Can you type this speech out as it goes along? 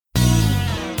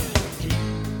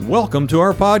Welcome to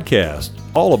our podcast,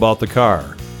 All About the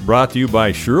Car, brought to you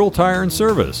by Sherrill Tire and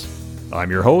Service. I'm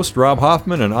your host, Rob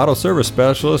Hoffman, an auto service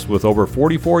specialist with over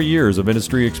 44 years of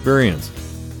industry experience.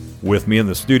 With me in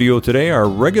the studio today, our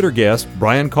regular guest,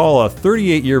 Brian Call, a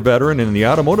 38-year veteran in the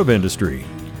automotive industry.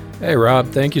 Hey, Rob.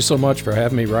 Thank you so much for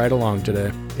having me ride along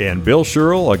today. And Bill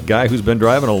Sherrill, a guy who's been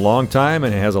driving a long time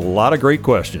and has a lot of great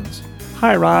questions.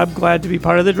 Hi, Rob. Glad to be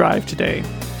part of the drive today.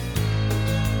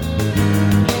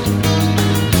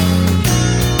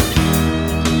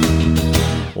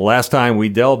 Last time we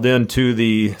delved into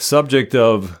the subject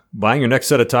of buying your next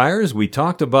set of tires. We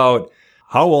talked about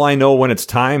how will I know when it's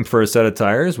time for a set of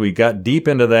tires. We got deep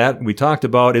into that. We talked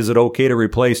about, is it okay to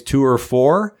replace 2 or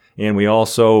 4? And we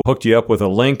also hooked you up with a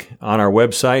link on our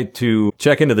website to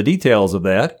check into the details of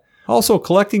that. Also,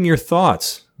 collecting your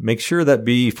thoughts. Make sure that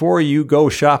before you go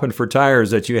shopping for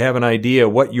tires that you have an idea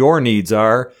what your needs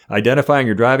are, identifying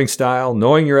your driving style,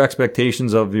 knowing your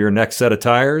expectations of your next set of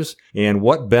tires, and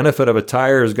what benefit of a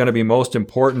tire is going to be most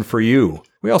important for you.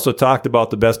 We also talked about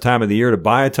the best time of the year to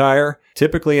buy a tire.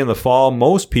 Typically in the fall,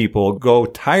 most people go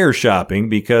tire shopping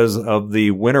because of the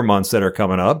winter months that are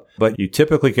coming up, but you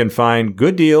typically can find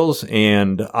good deals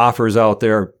and offers out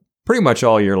there pretty much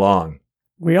all year long.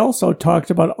 We also talked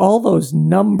about all those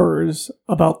numbers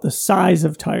about the size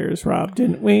of tires, Rob,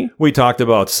 didn't we? We talked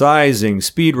about sizing,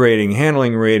 speed rating,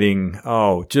 handling rating,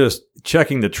 just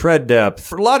checking the tread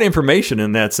depth. A lot of information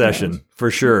in that session, for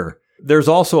sure. There's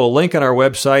also a link on our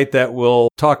website that will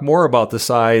talk more about the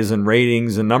size and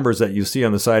ratings and numbers that you see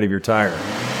on the side of your tire.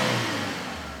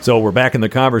 So we're back in the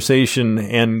conversation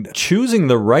and choosing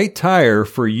the right tire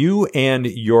for you and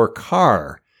your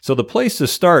car. So the place to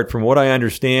start, from what I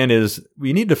understand, is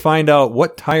we need to find out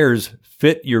what tires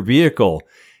fit your vehicle.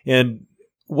 And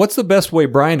what's the best way,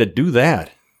 Brian, to do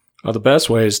that? Well, the best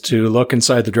way is to look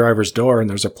inside the driver's door, and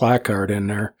there's a placard in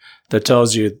there that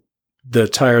tells you the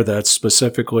tire that's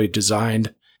specifically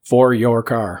designed for your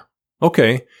car.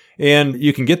 Okay. And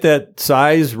you can get that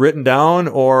size written down,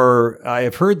 or I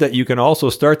have heard that you can also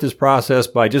start this process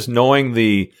by just knowing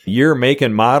the year, make,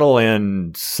 and model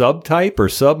and subtype or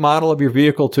submodel of your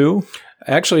vehicle too?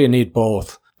 Actually, you need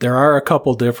both. There are a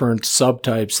couple different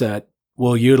subtypes that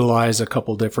will utilize a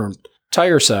couple different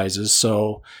tire sizes.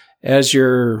 So as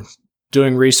you're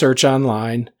doing research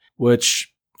online,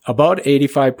 which about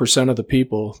 85% of the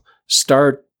people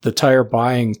start the tire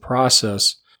buying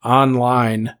process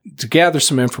online to gather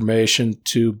some information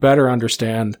to better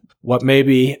understand what may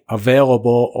be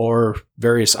available or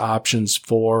various options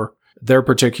for their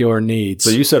particular needs. So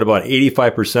you said about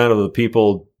 85% of the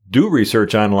people do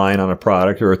research online on a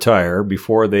product or a tire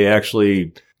before they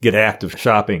actually get active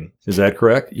shopping. Is that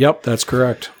correct? Yep, that's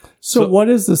correct. So what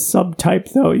is the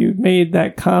subtype, though? You made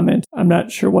that comment. I'm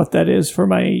not sure what that is for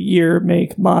my year,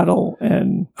 make, model,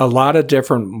 and... A lot of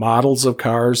different models of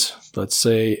cars. Let's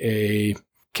say a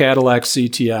Cadillac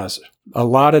CTS. A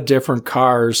lot of different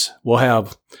cars will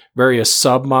have various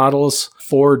submodels.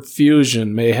 Ford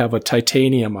Fusion may have a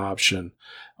titanium option.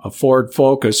 A Ford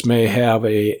Focus may have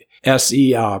a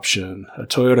SE option. A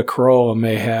Toyota Corolla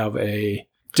may have a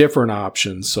different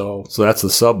option. So that's the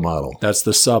submodel. That's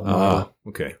the submodel.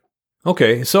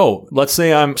 Okay, so let's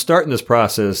say I'm starting this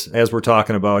process as we're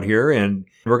talking about here, and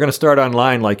we're going to start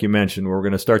online like you mentioned. We're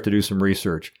going to start to do some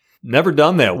research. Never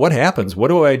done that. What happens? What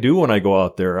do I do when I go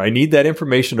out there? I need that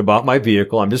information about my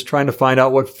vehicle. I'm just trying to find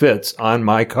out what fits on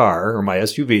my car or my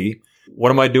SUV. What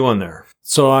am I doing there?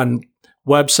 So on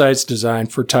websites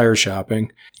designed for tire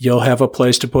shopping, you'll have a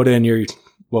place to put in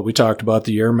what we talked about,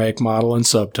 the year, make, model, and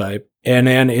subtype. And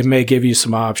then it may give you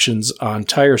some options on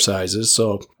tire sizes.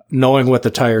 So knowing what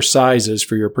the tire size is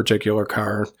for your particular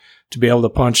car, to be able to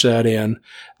punch that in,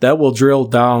 that will drill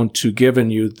down to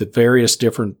giving you the various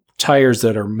different tires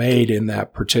that are made in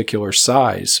that particular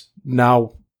size.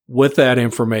 Now, with that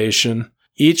information,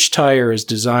 each tire is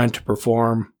designed to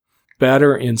perform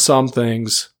better in some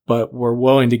things, but we're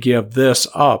willing to give this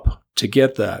up to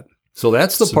get that. So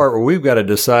that's the part where we've got to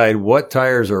decide what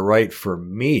tires are right for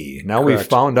me. Now Correct. We've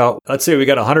found out, let's say we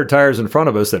got 100 tires in front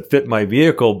of us that fit my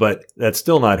vehicle, but that's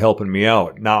still not helping me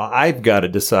out. Now I've got to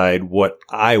decide what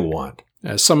I want.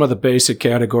 Some of the basic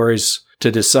categories to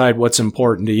decide what's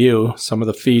important to you, some of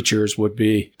the features would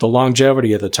be the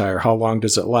longevity of the tire. How long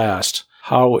does it last?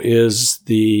 How is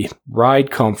the ride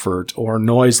comfort or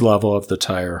noise level of the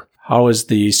tire? How is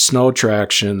the snow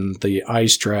traction, the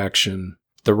ice traction,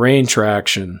 the rain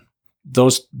traction?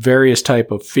 Those various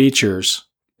type of features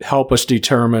help us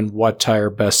determine what tire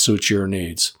best suits your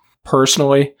needs.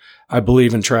 Personally, I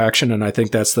believe in traction, and I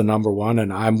think that's the number one,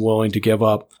 and I'm willing to give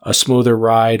up a smoother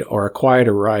ride or a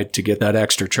quieter ride to get that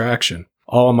extra traction.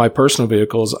 All of my personal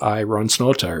vehicles, I run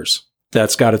snow tires.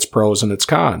 that's got its pros and its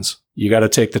cons. You got to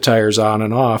take the tires on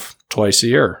and off twice a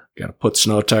year. You got to put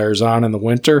snow tires on in the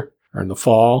winter or in the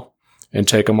fall and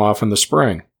take them off in the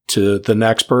spring. To the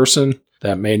next person,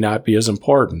 that may not be as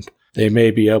important. They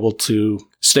may be able to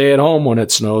stay at home when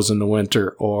it snows in the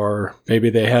winter, or maybe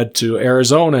they head to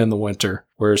Arizona in the winter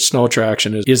where snow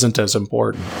traction isn't as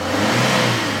important.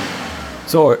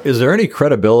 So is there any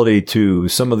credibility to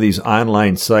some of these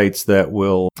online sites that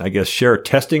will, I guess, share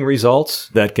testing results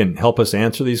that can help us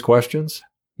answer these questions?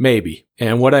 Maybe.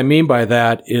 And what I mean by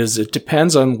that is it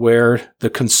depends on where the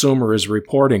consumer is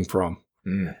reporting from.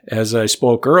 As I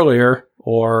spoke earlier,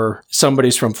 or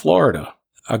somebody's from Florida.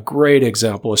 A great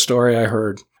example, a story I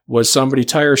heard, was somebody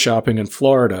tire shopping in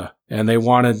Florida, and they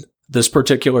wanted this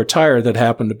particular tire that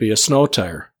happened to be a snow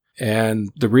tire.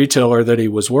 And the retailer that he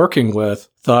was working with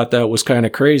thought that was kind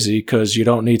of crazy because you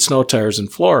don't need snow tires in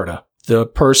Florida. The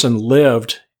person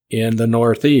lived in the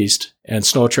Northeast, and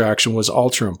snow traction was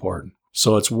ultra important.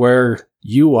 So it's where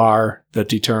you are that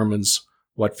determines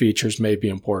what features may be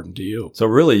important to you. So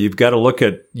really, you've got to look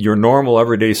at your normal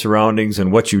everyday surroundings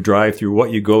and what you drive through,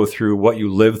 what you go through, what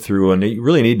you live through, and you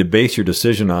really need to base your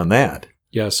decision on that.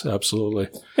 Yes, absolutely.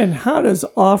 And how does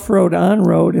off-road,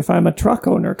 on-road, if I'm a truck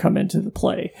owner, come into the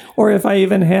play? Or if I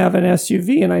even have an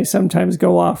SUV and I sometimes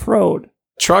go off-road?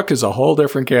 Truck is a whole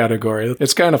different category.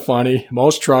 It's kind of funny.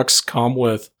 Most trucks come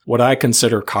with what I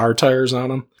consider car tires on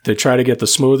them. They try to get the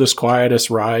smoothest, quietest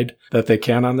ride that they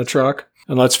can on the truck.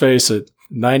 And let's face it,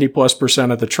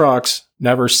 90+% of the trucks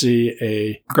never see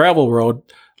a gravel road,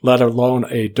 let alone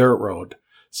a dirt road.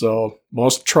 So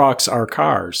most trucks are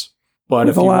cars. But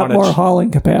with if a you lot want more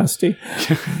hauling capacity.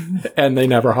 And they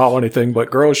never haul anything but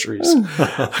groceries.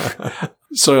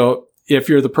 So if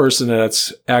you're the person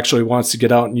that actually wants to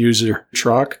get out and use your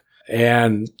truck,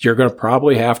 and you're going to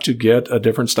probably have to get a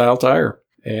different style tire.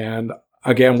 And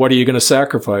again, what are you going to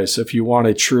sacrifice? If you want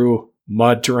a true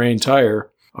mud terrain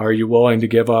tire, are you willing to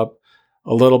give up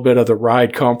a little bit of the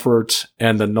ride comfort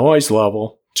and the noise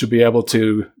level to be able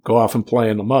to go off and play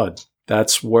in the mud?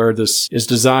 That's where this is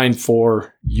designed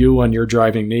for you and your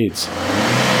driving needs.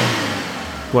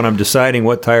 When I'm deciding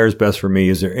what tire is best for me,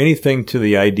 is there anything to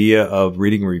the idea of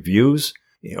reading reviews?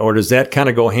 Or does that kind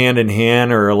of go hand in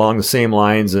hand or along the same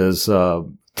lines as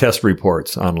test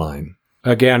reports online?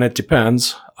 Again, it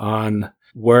depends on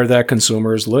where that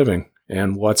consumer is living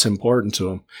and what's important to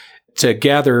them. To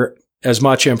gather as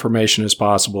much information as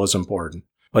possible is important,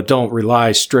 but don't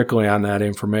rely strictly on that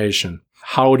information.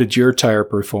 How did your tire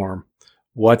perform?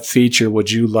 What feature would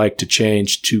you like to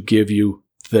change to give you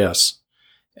this?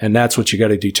 And that's what you got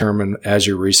to determine as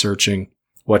you're researching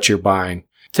what you're buying.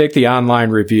 Take the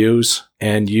online reviews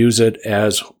and use it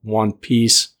as one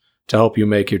piece to help you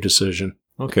make your decision.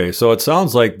 Okay, so it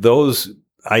sounds like those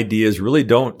ideas really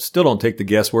still don't take the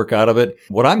guesswork out of it.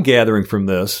 What I'm gathering from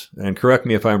this, and correct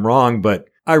me if I'm wrong, but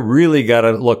I really got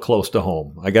to look close to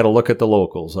home. I got to look at the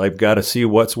locals. I've got to see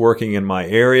what's working in my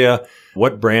area,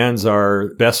 what brands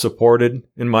are best supported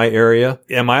in my area.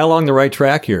 Am I along the right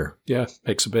track here? Yeah,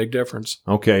 makes a big difference.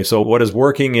 Okay, so what is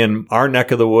working in our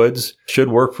neck of the woods should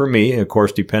work for me, of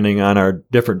course, depending on our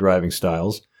different driving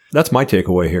styles. That's my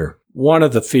takeaway here. One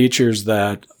of the features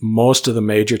that most of the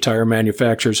major tire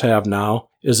manufacturers have now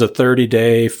is a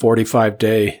 30-day,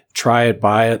 45-day, try it,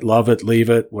 buy it, love it, leave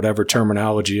it, whatever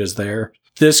terminology is there.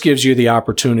 This gives you the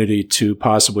opportunity to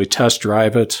possibly test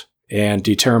drive it and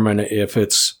determine if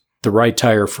it's the right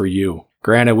tire for you.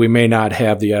 Granted, we may not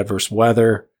have the adverse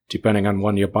weather, depending on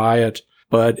when you buy it,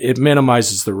 but it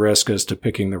minimizes the risk as to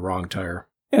picking the wrong tire.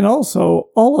 And also,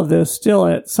 all of this still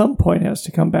at some point has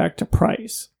to come back to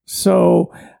price.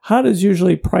 So how does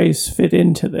usually price fit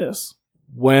into this?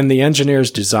 When the engineers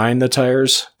design the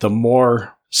tires, the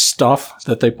more stuff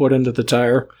that they put into the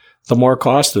tire, the more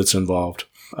cost that's involved.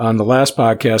 On the last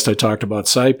podcast, I talked about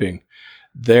siping.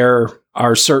 There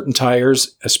are certain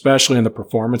tires, especially in the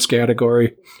performance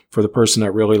category, for the person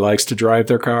that really likes to drive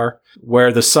their car,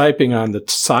 where the siping on the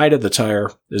side of the tire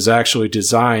is actually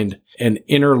designed and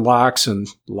interlocks and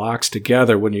locks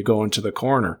together when you go into the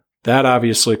corner. That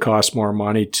obviously costs more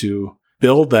money to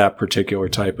build that particular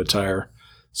type of tire.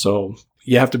 So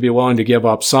you have to be willing to give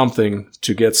up something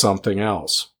to get something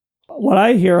else. What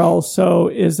I hear also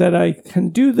is that I can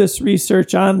do this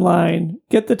research online,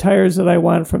 get the tires that I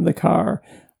want from the car.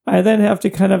 I then have to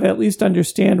kind of at least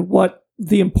understand what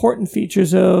the important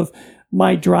features of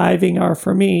my driving are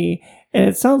for me. And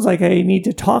it sounds like I need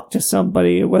to talk to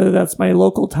somebody, whether that's my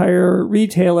local tire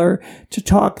retailer, to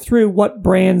talk through what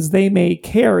brands they may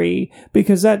carry,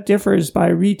 because that differs by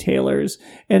retailers.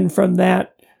 And from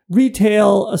that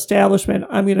retail establishment,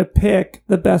 I'm going to pick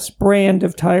the best brand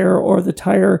of tire or the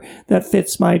tire that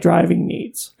fits my driving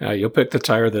needs. You'll pick the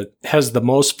tire that has the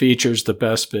most features, the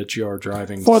best fit your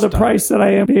driving for the style. price that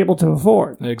I am able to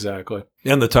afford. Exactly.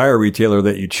 And the tire retailer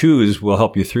that you choose will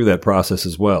help you through that process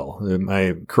as well. Am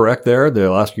I correct there?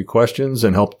 They'll ask you questions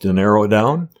and help to narrow it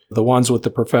down? The ones with the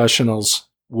professionals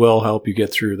will help you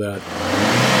get through that.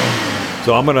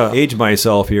 So I'm going to age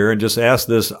myself here and just ask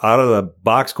this out of the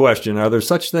box question. Are there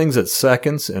such things as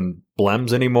seconds and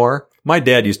blems anymore? My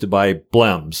dad used to buy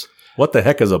blems. What the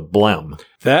heck is a blem?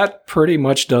 That pretty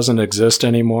much doesn't exist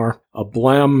anymore. A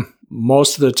blem,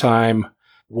 most of the time,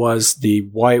 was the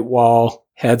white wall,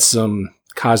 had some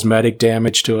cosmetic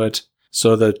damage to it.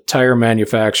 So the tire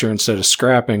manufacturer, instead of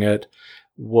scrapping it,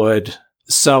 would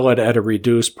sell it at a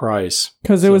reduced price.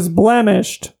 Because it was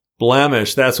blemished.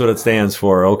 Blemish, that's what it stands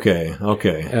for. Okay.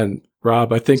 And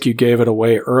Rob, I think you gave it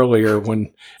away earlier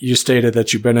when you stated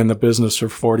that you've been in the business for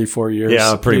 44 years.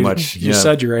 Yeah, pretty much. You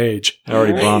said your age. I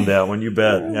already bombed that one. You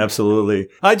bet. Absolutely.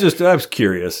 I was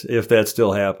curious if that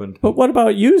still happened. But what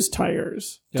about used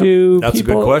tires? Yep. That's a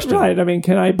good question. Right. I mean,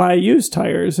 can I buy used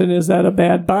tires, and is that a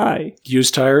bad buy?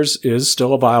 Used tires is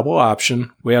still a viable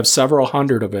option. We have several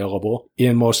hundred available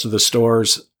in most of the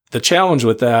stores. The challenge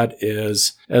with that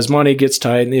is as money gets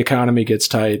tight and the economy gets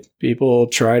tight, people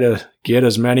try to get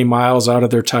as many miles out of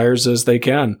their tires as they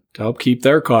can to help keep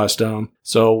their costs down.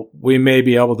 So we may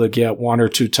be able to get 1 or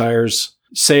 2 tires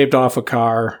saved off a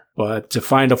car, but to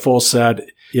find a full set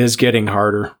is getting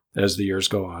harder as the years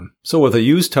go on. So with a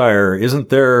used tire,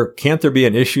 can't there be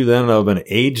an issue then of an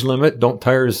age limit? Don't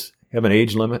tires have an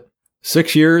age limit?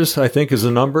 6 years, I think, is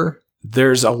the number.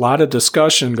 There's a lot of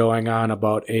discussion going on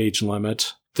about age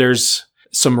limit. There's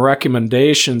some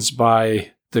recommendations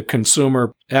by the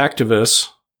consumer activists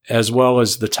as well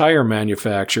as the tire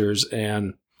manufacturers,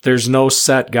 and there's no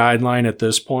set guideline at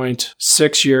this point.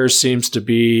 6 years seems to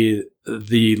be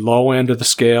the low end of the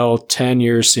scale. 10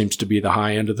 years seems to be the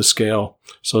high end of the scale.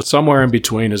 So somewhere in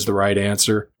between is the right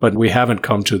answer, but we haven't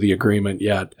come to the agreement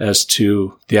yet as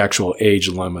to the actual age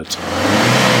limit.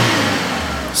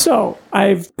 So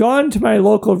I've gone to my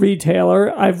local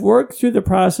retailer. I've worked through the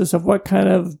process of what kind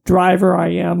of driver I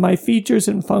am, my features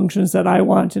and functions that I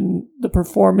want in the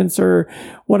performance or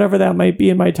whatever that might be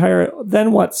in my tire.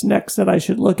 Then what's next that I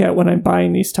should look at when I'm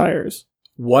buying these tires?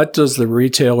 What does the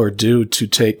retailer do to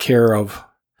take care of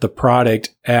the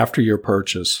product after your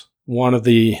purchase? One of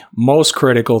the most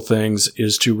critical things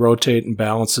is to rotate and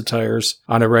balance the tires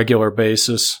on a regular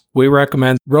basis. We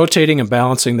recommend rotating and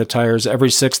balancing the tires every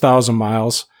 6,000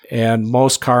 miles, and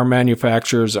most car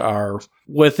manufacturers are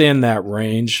within that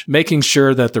range, making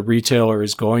sure that the retailer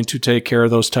is going to take care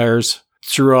of those tires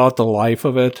throughout the life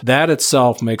of it. That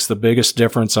itself makes the biggest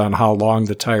difference on how long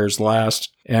the tires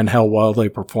last and how well they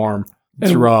perform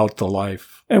throughout the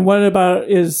life. And what about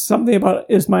is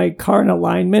my car in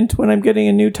alignment when I'm getting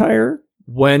a new tire?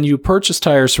 When you purchase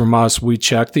tires from us, we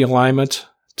check the alignment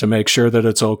to make sure that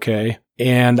it's okay.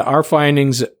 And our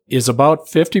findings is about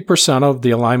 50% of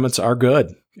the alignments are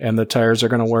good and the tires are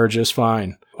going to wear just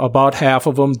fine. About half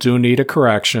of them do need a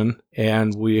correction,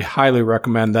 and we highly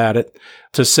recommend that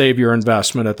to save your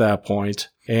investment at that point.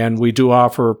 And we do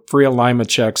offer free alignment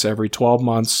checks every 12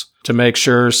 months to make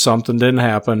sure something didn't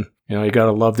happen. You know, you got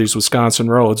to love these Wisconsin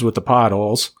roads with the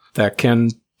potholes. That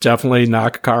can definitely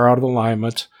knock a car out of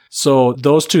alignment. So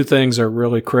those two things are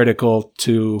really critical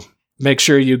to make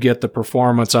sure you get the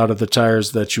performance out of the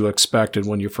tires that you expected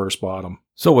when you first bought them.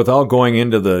 So without going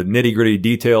into the nitty-gritty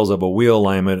details of a wheel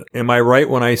alignment, am I right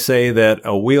when I say that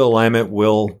a wheel alignment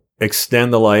will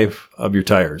extend the life of your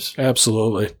tires?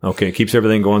 Absolutely. Okay, it keeps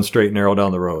everything going straight and narrow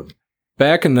down the road.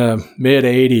 Back in the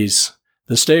mid-'80s,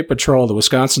 the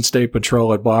Wisconsin State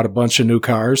Patrol had bought a bunch of new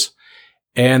cars,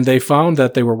 and they found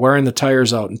that they were wearing the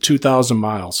tires out in 2,000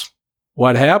 miles.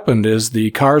 What happened is the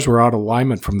cars were out of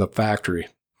alignment from the factory.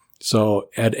 So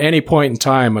at any point in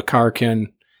time, a car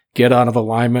can get out of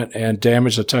alignment and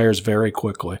damage the tires very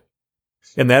quickly.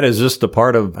 And that is just a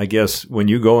part of, I guess, when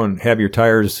you go and have your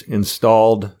tires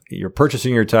installed, you're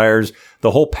purchasing your tires,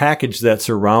 the whole package that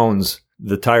surrounds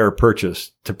the tire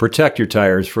purchase to protect your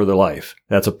tires for their life.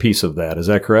 That's a piece of that. Is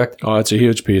that correct? Oh, it's a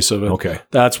huge piece of it. Okay.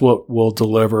 That's what will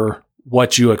deliver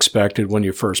what you expected when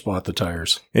you first bought the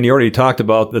tires. And you already talked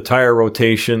about the tire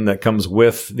rotation that comes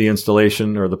with the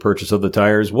installation or the purchase of the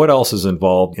tires. What else is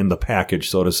involved in the package,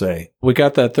 so to say? We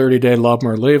got that 30-day love them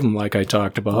or leave them, like I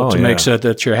talked about, to make sure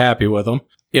that you're happy with them.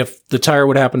 If the tire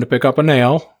would happen to pick up a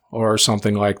nail or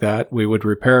something like that, we would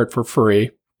repair it for free.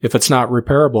 If it's not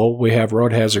repairable, we have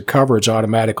road hazard coverage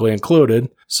automatically included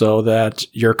so that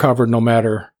you're covered no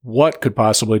matter what could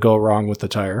possibly go wrong with the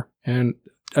tire. And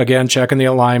again, checking the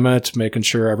alignment, making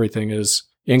sure everything is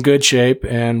in good shape,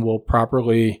 and we'll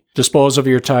properly dispose of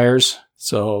your tires.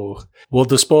 So we'll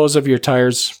dispose of your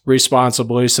tires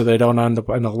responsibly so they don't end up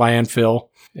in a landfill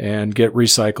and get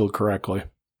recycled correctly.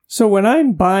 So when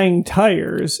I'm buying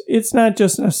tires, it's not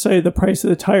just necessarily the price of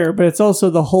the tire, but it's also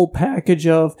the whole package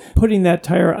of putting that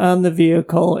tire on the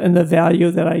vehicle and the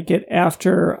value that I get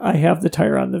after I have the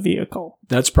tire on the vehicle.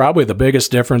 That's probably the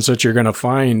biggest difference that you're going to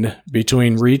find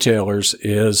between retailers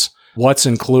is what's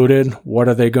included, what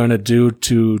are they going to do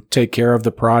to take care of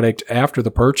the product after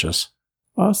the purchase.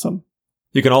 Awesome.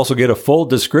 You can also get a full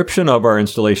description of our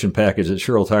installation package at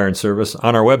Sherrill Tire and Service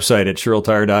on our website at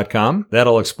SherrillTire.com.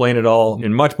 That'll explain it all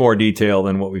in much more detail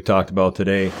than what we've talked about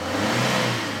today.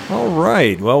 All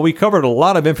right. Well, we covered a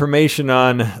lot of information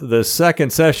on the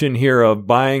second session here of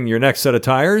buying your next set of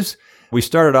tires. We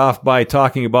started off by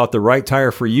talking about the right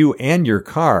tire for you and your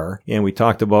car, and we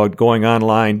talked about going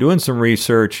online, doing some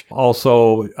research,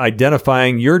 also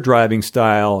identifying your driving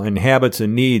style and habits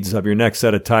and needs of your next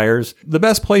set of tires. The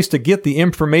best place to get the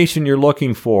information you're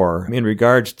looking for in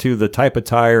regards to the type of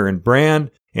tire and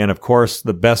brand, and of course,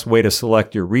 the best way to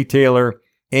select your retailer,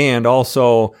 and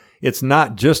also it's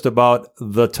not just about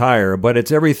the tire, but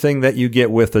it's everything that you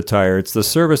get with the tire. It's the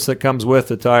service that comes with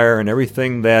the tire and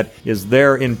everything that is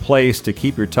there in place to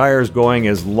keep your tires going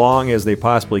as long as they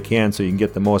possibly can so you can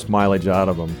get the most mileage out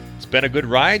of them. It's been a good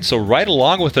ride, so ride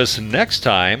along with us next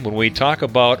time when we talk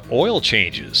about oil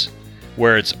changes,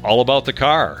 where it's all about the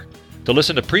car. To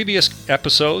listen to previous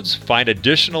episodes, find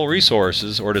additional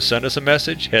resources, or to send us a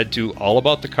message, head to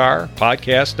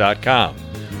allaboutthecarpodcast.com.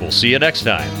 We'll see you next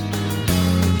time.